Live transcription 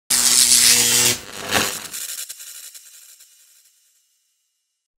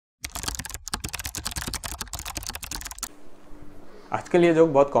आजकल ये जोक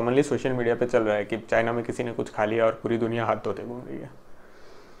बहुत कॉमनली सोशल मीडिया पे चल रहा है कि चाइना में किसी ने कुछ खा लिया और पूरी दुनिया हाथ धोते घूम रही है।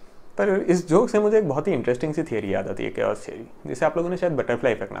 पर इस जोक से मुझे एक बहुत ही इंटरेस्टिंग सी थियरी याद आती है, केओस थियरी, जिसे आप लोगों ने शायद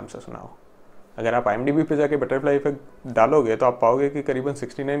बटरफ्लाई इफेक्ट नाम से सुना हो। अगर आप IMDb पे जाके बटरफ्लाई इफेक्ट डालोगे तो आप पाओगे कि करीबन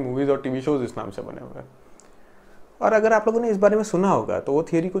 69 मूवीज और टीवी शोज इस नाम से बने हुए हैं। और अगर आप लोगों ने इस बारे में सुना होगा तो वो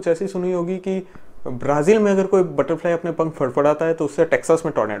थियरी कुछ ऐसी सुनी होगी कि ब्राज़ील में अगर कोई बटरफ्लाई अपने पंख फड़फड़ाता है तो उससे टेक्सास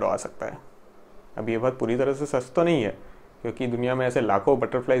में टॉर्नेडो आ सकता है। अब ये बात पूरी तरह से सच तो नहीं है, क्योंकि दुनिया में ऐसे लाखों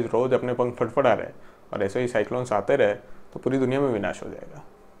बटरफ्लाइज रोज अपने पंख फड़फड़ा रहे और ऐसे ही साइक्लोन्स आते रहे तो पूरी दुनिया में विनाश हो जाएगा।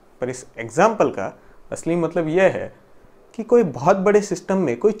 पर इस एग्जाम्पल का असली मतलब यह है कि कोई बहुत बड़े सिस्टम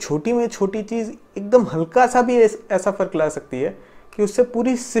में कोई छोटी में छोटी चीज़ एकदम हल्का सा भी ऐसा फर्क ला सकती है कि उससे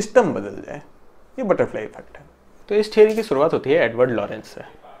पूरी सिस्टम बदल जाए। ये बटरफ्लाई इफेक्ट है। तो इस थियरी की शुरुआत होती है एडवर्ड लॉरेंस से,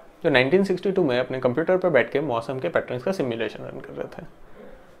 जो 1962 में अपने कंप्यूटर पर बैठ के मौसम के पैटर्न्स का सिमुलेशन रन कर रहे थे।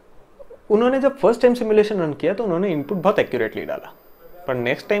 उन्होंने जब फर्स्ट टाइम सिमुलेशन रन किया तो उन्होंने इनपुट बहुत एक्यूरेटली डाला, पर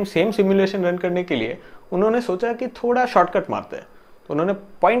next time same simulation run करने के लिए उन्होंने सोचा कि थोड़ा शॉर्टकट मारते हैं, तो उन्होंने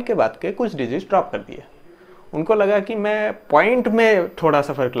पॉइंट के बाद के कुछ डिजिट्स ड्रॉप कर दिए। उनको लगा कि मैं पॉइंट में थोड़ा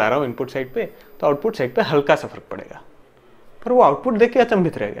सा फर्क ला रहा हूँ इनपुट साइड पे, तो आउटपुट साइड पे हल्का सा फर्क पड़ेगा। पर वो आउटपुट देख के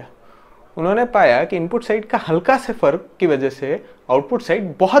अचंभित रह गया। उन्होंने पाया कि इनपुट साइड का हल्का से फर्क की वजह से आउटपुट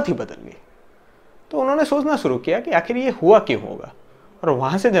साइड बहुत ही बदल गई। तो उन्होंने सोचना शुरू किया कि आखिर ये हुआ क्यों होगा, और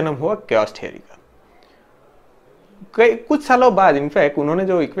वहां से जन्म हुआ केओस थियरी का। कुछ सालों बाद इनफैक्ट उन्होंने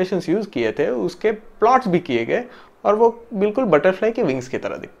जो इक्वेशंस यूज किए थे उसके प्लॉट्स भी किए गए और वो बिल्कुल बटरफ्लाई के विंग्स की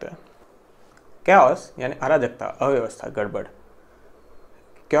तरह दिखते हैं। केओस यानी अराजकता, अव्यवस्था, गड़बड़,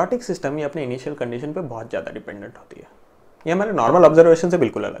 कैओटिक सिस्टम ये अपने इनिशियल कंडीशन पे बहुत ज़्यादा डिपेंडेंट होती है। ये हमारे नॉर्मल ऑब्जर्वेशन से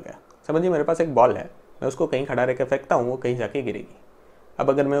बिल्कुल अलग है। समझिए मेरे पास एक बॉल है, मैं उसको कहीं खड़ा रह के फेंकता हूँ, वो कहीं जाके गिरेगी। अब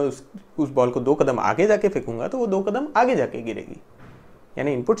अगर मैं उस बॉल को 2 कदम आगे जाके फेंकूंगा तो वो 2 कदम आगे जाके गिरेगी।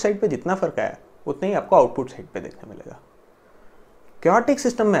 यानी इनपुट साइड पे जितना फर्क आया उतना ही आपको आउटपुट साइड पे देखने मिलेगा। कैओटिक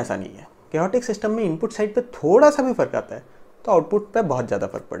सिस्टम में ऐसा नहीं है। कैओटिक सिस्टम में इनपुट साइड पे थोड़ा सा भी फर्क आता है तो आउटपुट पे बहुत ज़्यादा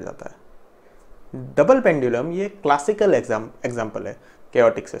फर्क पड़ जाता है। डबल पेंडुलम ये क्लासिकल एग्जाम्पल है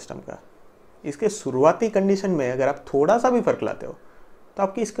कैओटिक सिस्टम का। इसके शुरुआती कंडीशन में अगर आप थोड़ा सा भी फर्क लाते हो तो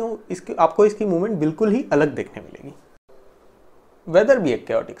आपको इसकी मूवमेंट बिल्कुल ही अलग देखने मिलेगी। वेदर भी एक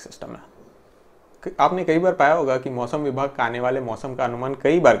कैओटिक सिस्टम है। आपने कई बार पाया होगा कि मौसम विभाग का आने वाले मौसम का अनुमान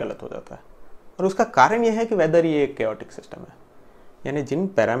कई बार गलत हो जाता है, और उसका कारण यह है कि वेदर ही एक कैओटिक सिस्टम है। यानी जिन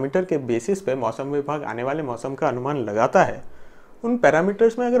पैरामीटर के बेसिस पे मौसम विभाग आने वाले मौसम का अनुमान लगाता है, उन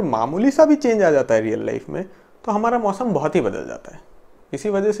पैरामीटर्स में अगर मामूली सा भी चेंज आ जाता है रियल लाइफ में तो हमारा मौसम बहुत ही बदल जाता है। इसी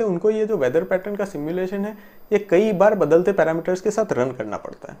वजह से उनको ये जो वेदर पैटर्न का सिमुलेशन है ये कई बार बदलते पैरामीटर्स के साथ रन करना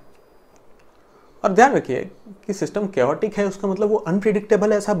पड़ता है। और ध्यान रखिए कि सिस्टम कैओटिक है उसका मतलब वो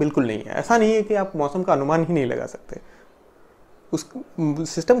अनप्रिडिक्टेबल है, ऐसा बिल्कुल नहीं है। ऐसा नहीं है कि आप मौसम का अनुमान ही नहीं लगा सकते। उस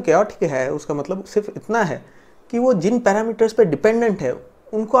सिस्टम कैओटिक है उसका मतलब सिर्फ इतना है कि वो जिन पैरामीटर्स पे डिपेंडेंट है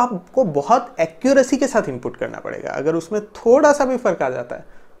उनको आपको बहुत एक्यूरेसी के साथ इनपुट करना पड़ेगा। अगर उसमें थोड़ा सा भी फर्क आ जाता है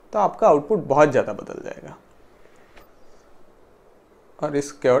तो आपका आउटपुट बहुत ज़्यादा बदल जाएगा। और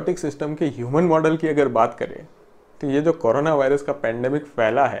इस कैओटिक सिस्टम के ह्यूमन मॉडल की अगर बात करें तो ये जो कोरोना वायरस का पैंडेमिक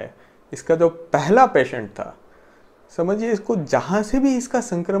फैला है, इसका जो पहला पेशेंट था, समझिए इसको जहाँ से भी इसका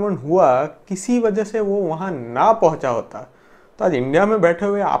संक्रमण हुआ किसी वजह से वो वहाँ ना पहुँचा होता तो आज इंडिया में बैठे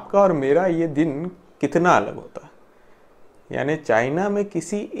हुए आपका और मेरा ये दिन कितना अलग होता। यानी चाइना में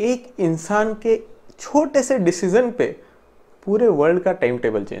किसी एक इंसान के छोटे से डिसीजन पे पूरे वर्ल्ड का टाइम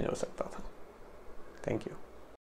टेबल चेंज हो सकता था। Thank you.